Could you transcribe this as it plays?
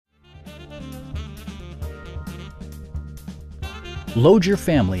Load your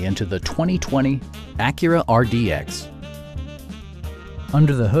family into the 2020 Acura RDX.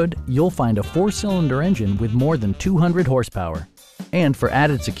 Under the hood, you'll find a 4-cylinder engine with more than 200 horsepower. And for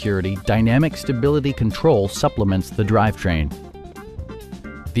added security, dynamic stability control supplements the drivetrain.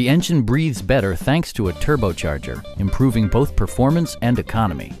 The engine breathes better thanks to a turbocharger, improving both performance and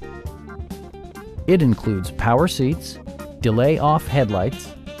economy. It includes power seats, delay-off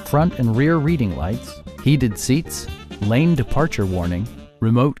headlights, front and rear reading lights, heated seats, lane departure warning,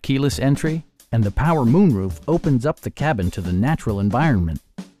 remote keyless entry, and the power moonroof opens up the cabin to the natural environment.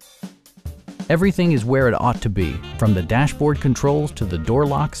 Everything is where it ought to be, from the dashboard controls to the door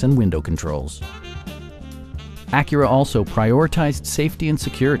locks and window controls. Acura also prioritized safety and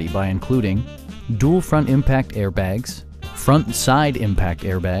security by including dual front impact airbags, front and side impact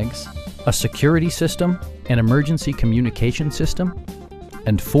airbags, a security system, an emergency communication system,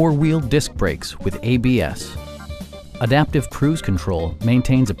 and 4-wheel disc brakes with ABS. Adaptive Cruise Control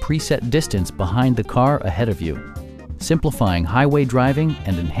maintains a preset distance behind the car ahead of you, simplifying highway driving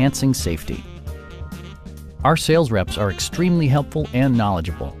and enhancing safety. Our sales reps are extremely helpful and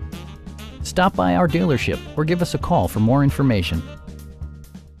knowledgeable. Stop by our dealership or give us a call for more information.